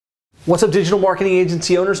What's up, digital marketing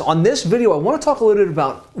agency owners? On this video, I want to talk a little bit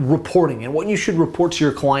about reporting and what you should report to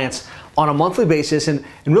your clients on a monthly basis and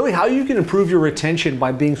really how you can improve your retention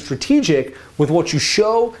by being strategic with what you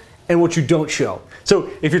show and what you don't show. So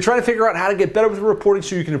if you're trying to figure out how to get better with reporting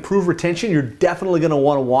so you can improve retention, you're definitely going to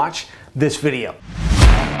want to watch this video.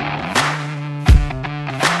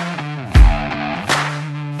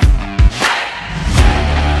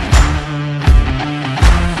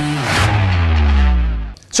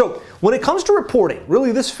 So when it comes to reporting,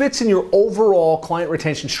 really this fits in your overall client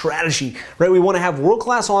retention strategy, right? We want to have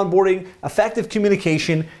world-class onboarding, effective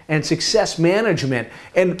communication, and success management.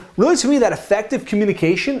 And really to me, that effective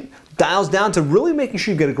communication dials down to really making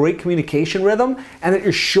sure you get a great communication rhythm and that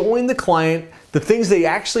you're showing the client the things they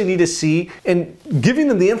actually need to see and giving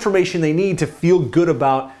them the information they need to feel good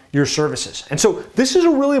about your services. And so this is a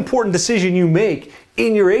really important decision you make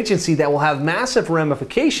in your agency that will have massive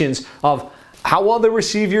ramifications of how well they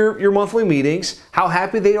receive your monthly meetings, how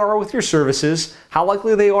happy they are with your services, how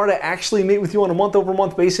likely they are to actually meet with you on a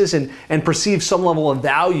month-over-month basis and perceive some level of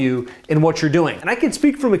value in what you're doing. And I can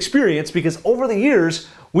speak from experience because over the years,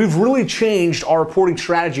 we've really changed our reporting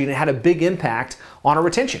strategy and it had a big impact on our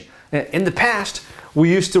retention. In the past, we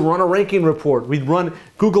used to run a ranking report. We'd run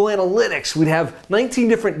Google Analytics. We'd have 19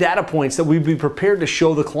 different data points that we'd be prepared to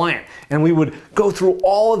show the client. And we would go through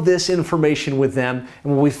all of this information with them.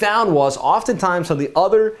 And what we found was oftentimes on the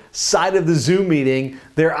other side of the Zoom meeting,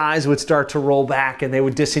 their eyes would start to roll back and they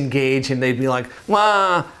would disengage and they'd be like,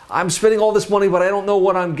 I'm spending all this money, but I don't know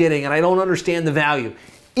what I'm getting and I don't understand the value.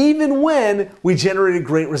 Even when we generated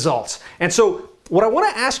great results. And so what I want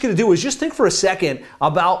to ask you to do is just think for a second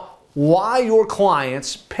about why your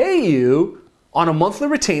clients pay you on a monthly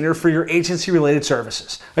retainer for your agency-related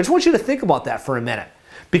services. I just want you to think about that for a minute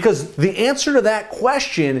because the answer to that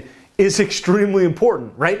question is extremely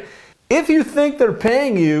important, right? If you think they're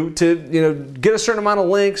paying you to, get a certain amount of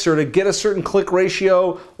links or to get a certain click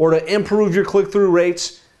ratio or to improve your click-through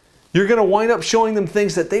rates, you're going to wind up showing them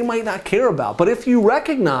things that they might not care about. But if you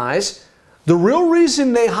recognize the real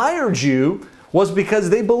reason they hired you was because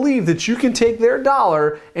they believe that you can take their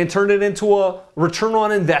dollar and turn it into a return on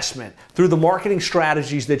investment through the marketing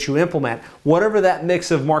strategies that you implement, whatever that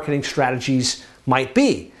mix of marketing strategies might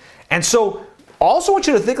be. And so I also want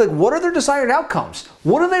you to think, what are their desired outcomes?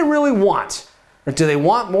 What do they really want? Or do they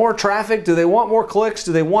want more traffic? Do they want more clicks?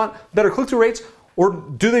 Do they want better click-through rates? Or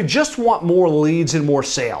do they just want more leads and more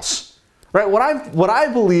sales? Right? What I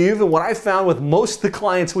believe and what I found with most of the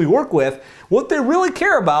clients we work with, what they really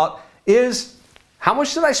care about is how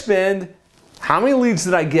much did I spend? How many leads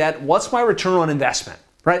did I get? What's my return on investment,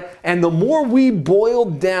 right? And the more we boil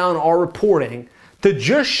down our reporting to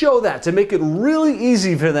just show that, to make it really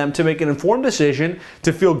easy for them to make an informed decision,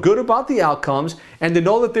 to feel good about the outcomes, and to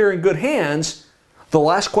know that they're in good hands, the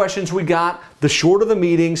less questions we got, the shorter the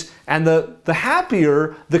meetings, and the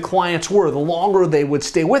happier the clients were, the longer they would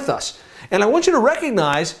stay with us. And I want you to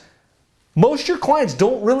recognize most of your clients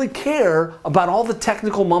don't really care about all the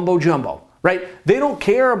technical mumbo jumbo. Right? They don't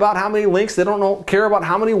care about how many links, they don't care about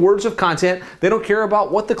how many words of content, they don't care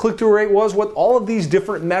about what the click-through rate was, what all of these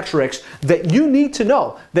different metrics that you need to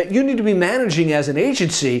know, that you need to be managing as an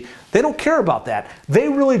agency. They don't care about that. They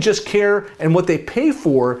really just care, and what they pay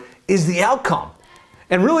for is the outcome.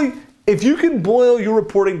 And really, if you can boil your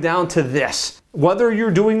reporting down to this, whether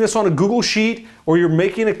you're doing this on a Google Sheet or you're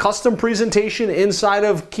making a custom presentation inside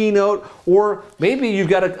of Keynote, or maybe you've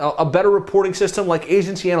got a better reporting system like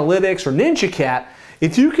Agency Analytics or NinjaCat,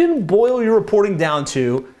 if you can boil your reporting down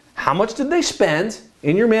to how much did they spend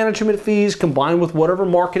in your management fees combined with whatever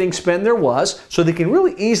marketing spend there was, so they can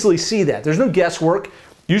really easily see that. There's no guesswork.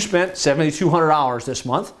 You spent $7,200 this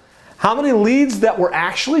month. How many leads that were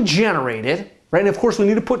actually generated? Right? And of course, we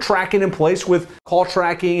need to put tracking in place with call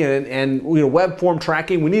tracking and web form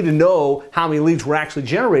tracking. We need to know how many leads were actually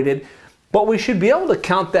generated, but we should be able to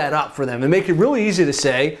count that up for them and make it really easy to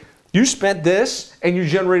say, you spent this and you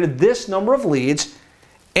generated this number of leads.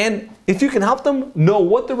 And if you can help them know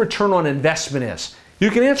what the return on investment is, you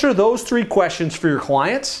can answer those three questions for your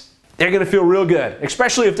clients. They're going to feel real good,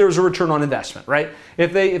 especially if there's a return on investment, right?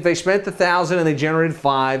 If they spent $1,000 and they generated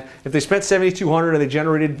 $5,000, if they spent $7,200 and they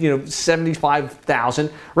generated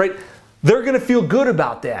 $75,000, right? They're going to feel good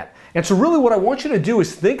about that. And so really what I want you to do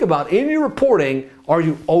is think about in your reporting, are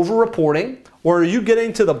you over-reporting or are you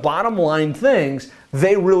getting to the bottom line things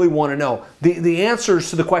they really want to know? The answers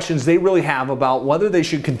to the questions they really have about whether they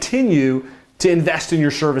should continue to invest in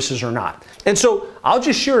your services or not. And so I'll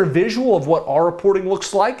just share a visual of what our reporting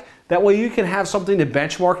looks like. That way you can have something to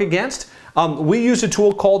benchmark against. We use a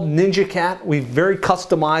tool called NinjaCat. We very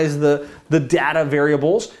customize the data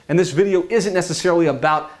variables, and this video isn't necessarily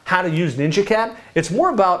about how to use NinjaCat. It's more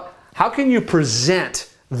about how can you present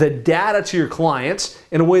the data to your clients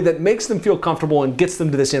in a way that makes them feel comfortable and gets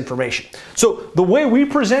them to this information. So the way we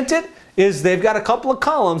present it is they've got a couple of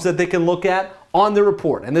columns that they can look at on the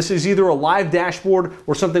report. And this is either a live dashboard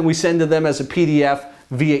or something we send to them as a PDF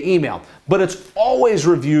via email. But it's always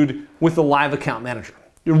reviewed with the live account manager.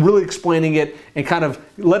 You're really explaining it and kind of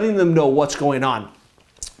letting them know what's going on.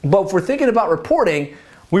 But if we're thinking about reporting,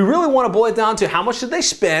 we really want to boil it down to how much did they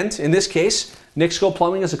spend. In this case, Nixco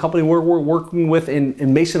Plumbing is a company we're working with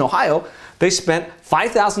in Mason, Ohio. They spent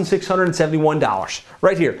 $5,671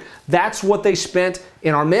 right here. That's what they spent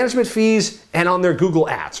in our management fees and on their Google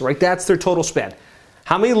ads, right? That's their total spend.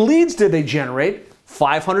 How many leads did they generate?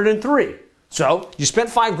 503. So you spent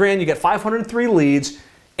 $5,000, you get 503 leads,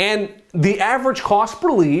 and the average cost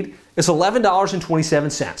per lead is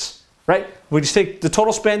 $11.27, right? We just take the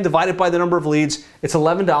total spend divided by the number of leads, it's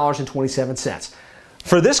 $11.27.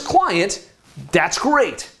 For this client, that's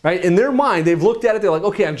great, right? In their mind, they've looked at it, they're like,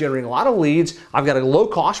 okay, I'm generating a lot of leads, I've got a low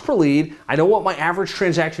cost per lead, I know what my average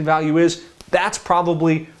transaction value is, that's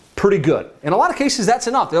probably pretty good. In a lot of cases, that's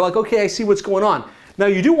enough. They're like, okay, I see what's going on. Now,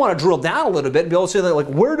 you do want to drill down a little bit and be able to say, that, like,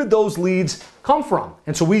 where did those leads come from?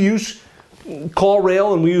 And so we use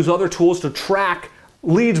CallRail and we use other tools to track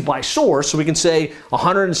leads by source. So we can say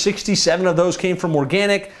 167 of those came from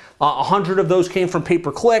organic, 100 of those came from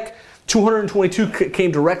pay-per-click, 222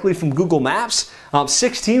 came directly from Google Maps.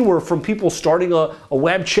 16 were from people starting a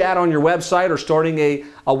web chat on your website or starting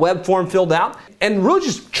a web form filled out. And really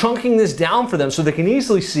just chunking this down for them so they can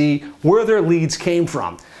easily see where their leads came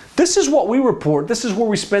from. This is what we report. This is where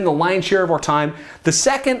we spend the lion's share of our time. The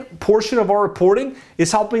second portion of our reporting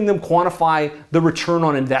is helping them quantify the return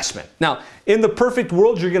on investment. Now, in the perfect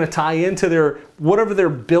world, you're going to tie into their whatever their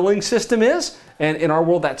billing system is. And in our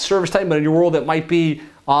world, that's ServiceTitan, but in your world, it might be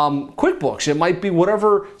QuickBooks. It might be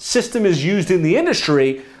whatever system is used in the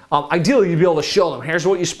industry. Ideally, you'd be able to show them, here's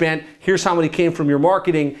what you spent, here's how many came from your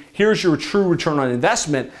marketing, here's your true return on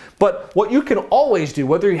investment. But what you can always do,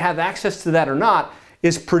 whether you have access to that or not,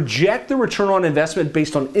 is project the return on investment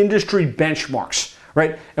based on industry benchmarks,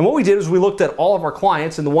 right? And what we did is we looked at all of our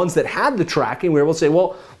clients and the ones that had the tracking, we were able to say,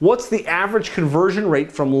 well, what's the average conversion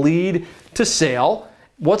rate from lead to sale?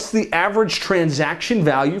 What's the average transaction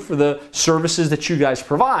value for the services that you guys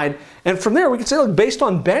provide? And from there, we can say, look, based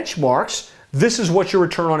on benchmarks, this is what your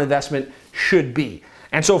return on investment should be.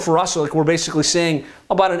 And so for us, like, we're basically saying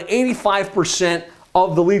about an 85%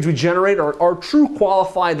 of the leads we generate are true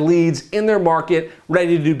qualified leads in their market,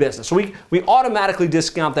 ready to do business. So we automatically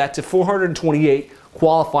discount that to 428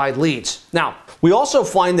 qualified leads. Now, we also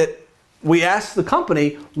find that we ask the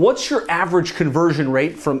company, what's your average conversion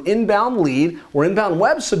rate from inbound lead or inbound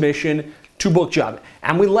web submission to book job?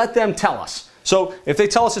 And we let them tell us. So if they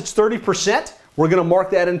tell us it's 30%, we're going to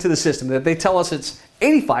mark that into the system. If they tell us it's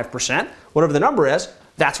 85%, whatever the number is,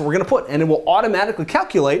 that's what we're going to put. And it will automatically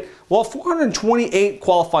calculate, well, 428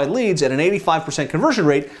 qualified leads at an 85% conversion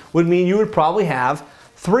rate would mean you would probably have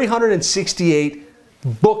 368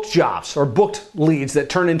 booked jobs or booked leads that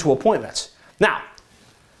turn into appointments. Now,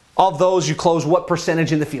 of those, you close what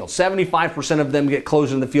percentage in the field? 75% of them get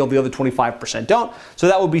closed in the field, the other 25% don't. So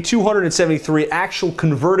that would be 273 actual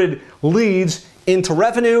converted leads into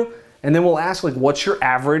revenue. And then we'll ask, like, what's your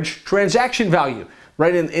average transaction value,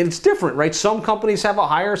 right? And it's different, right? Some companies have a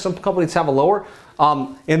higher, some companies have a lower.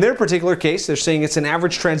 In their particular case, they're saying it's an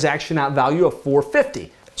average transaction out value of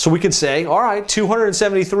 $450. So we could say, all right,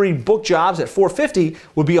 273 book jobs at $450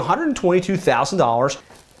 would be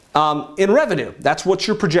 $122,000 in revenue. That's what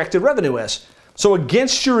your projected revenue is. So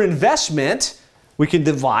against your investment, we can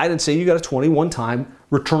divide and say you got a 21-time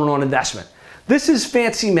return on investment. This is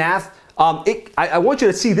fancy math. I want you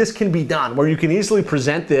to see this can be done, where you can easily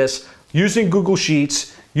present this using Google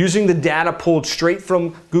Sheets, using the data pulled straight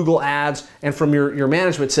from Google Ads and from your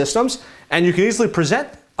management systems. And you can easily present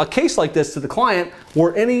a case like this to the client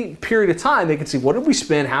where any period of time they can see, what did we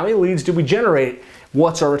spend, how many leads did we generate,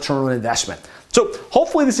 what's our return on investment. So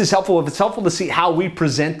hopefully this is helpful. If it's helpful to see how we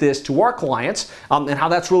present this to our clients and how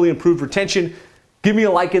that's really improved retention, give me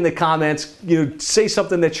a like in the comments, say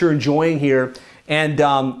something that you're enjoying here.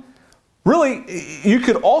 And really, you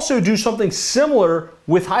could also do something similar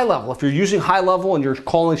with High Level. If you're using High Level and you're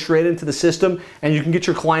calling straight into the system, and you can get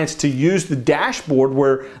your clients to use the dashboard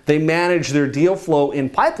where they manage their deal flow in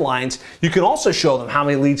pipelines, you can also show them how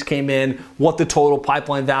many leads came in, what the total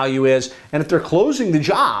pipeline value is, and if they're closing the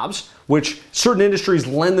jobs, which certain industries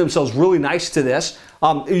lend themselves really nice to this,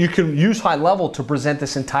 you can use High Level to present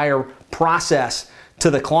this entire process to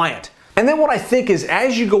the client. And then what I think is,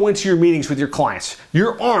 as you go into your meetings with your clients,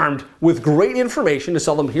 you're armed with great information to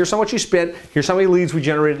tell them, here's how much you spent, here's how many leads we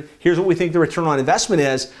generated, here's what we think the return on investment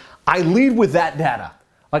is. I lead with that data.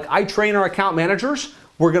 Like, I train our account managers,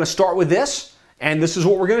 we're gonna start with this, and this is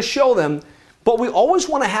what we're gonna show them. But we always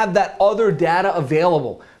wanna have that other data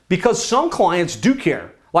available, because some clients do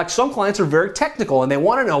care. Like, some clients are very technical and they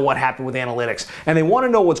want to know what happened with analytics and they want to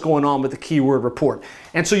know what's going on with the keyword report.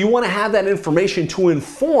 And so you want to have that information to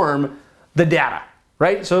inform the data,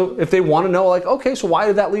 right? So if they want to know, like, okay, so why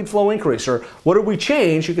did that lead flow increase, or what did we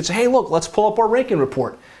change? You could say, hey, look, let's pull up our ranking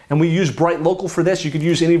report. And we use Bright Local for this. You could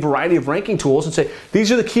use any variety of ranking tools and say,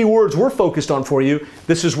 these are the keywords we're focused on for you.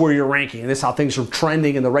 This is where you're ranking. And this is how things are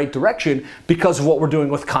trending in the right direction because of what we're doing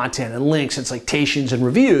with content and links and citations and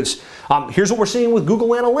reviews. Here's what we're seeing with Google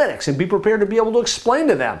Analytics, and be prepared to be able to explain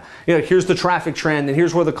to them, you know, here's the traffic trend, and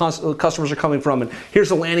here's where the customers are coming from, and here's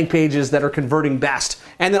the landing pages that are converting best.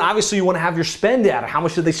 And then obviously you want to have your spend data. How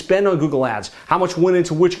much did they spend on Google Ads? How much went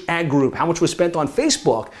into which ad group? How much was spent on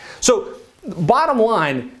Facebook? So bottom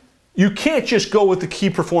line, you can't just go with the key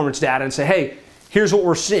performance data and say, hey, here's what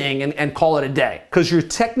we're seeing, and call it a day. Because your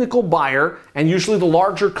technical buyer, and usually the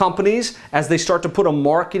larger companies, as they start to put a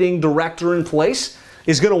marketing director in place,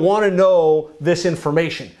 is going to want to know this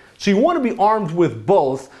information. So you want to be armed with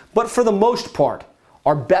both, but for the most part,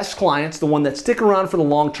 our best clients, the ones that stick around for the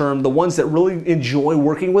long term, the ones that really enjoy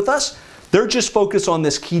working with us, they're just focused on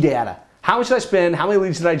this key data. How much did I spend? How many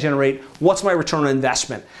leads did I generate? What's my return on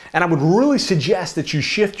investment? And I would really suggest that you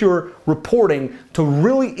shift your reporting to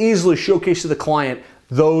really easily showcase to the client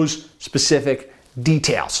those specific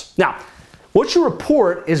details. Now, what you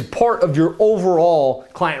report is part of your overall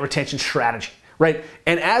client retention strategy, right?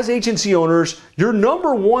 And as agency owners, your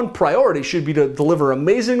number one priority should be to deliver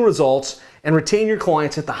amazing results and retain your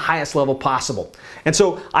clients at the highest level possible. And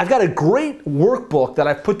so I've got a great workbook that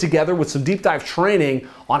I've put together with some deep dive training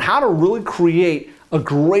on how to really create a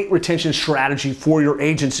great retention strategy for your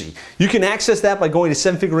agency. You can access that by going to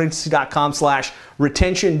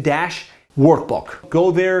sevenfigureagency.com/retention-workbook. Go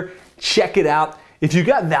there, check it out. If you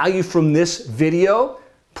got value from this video,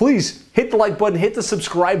 please hit the like button, hit the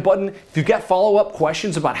subscribe button. If you've got follow-up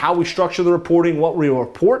questions about how we structure the reporting, what we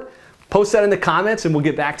report, post that in the comments and we'll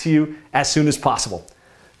get back to you as soon as possible.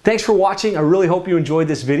 Thanks for watching. I really hope you enjoyed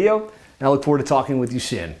this video, and I look forward to talking with you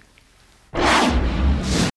soon.